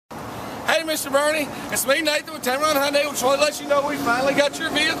Hey, Mr. Berney, it's me, Nathan, with Tameron Hyundai. We just want to let you know we finally got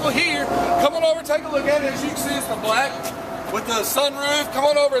your vehicle here. Come on over and take a look at it. As you can see, it's the black with the sunroof. Come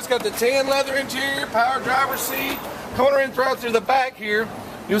on over. It's got the tan leather interior, power driver's seat. Come on in through the back here.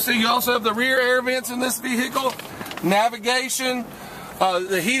 You'll see you also have the rear air vents in this vehicle, navigation,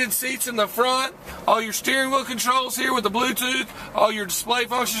 the heated seats in the front, all your steering wheel controls here with the Bluetooth, all your display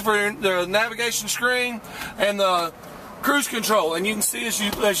functions for the navigation screen, and the cruise control. And you can see as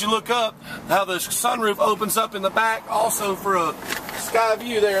you look up how the sunroof opens up in the back, also for a sky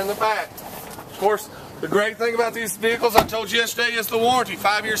view there in the back. Of course, the great thing about these vehicles, I told you yesterday, is the warranty.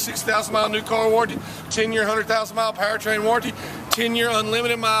 5 year, 60,000 mile new car warranty, 10 year, 100,000 mile powertrain warranty, 10 year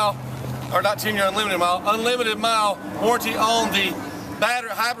unlimited mile, or not 10 year unlimited mile warranty on the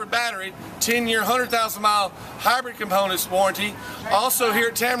hybrid battery, 10 year, 100,000 mile hybrid components warranty. Also here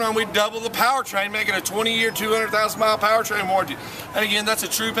at Tameron, we double the powertrain, making a 20 year, 200,000 mile powertrain warranty. And again, that's a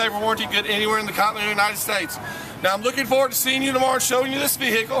true paper warranty, good anywhere in the continental United States. Now I'm looking forward to seeing you tomorrow and showing you this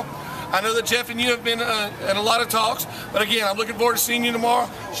vehicle. I know that Jeff and you have been in a lot of talks, but again, I'm looking forward to seeing you tomorrow,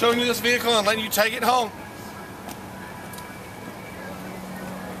 showing you this vehicle and letting you take it home.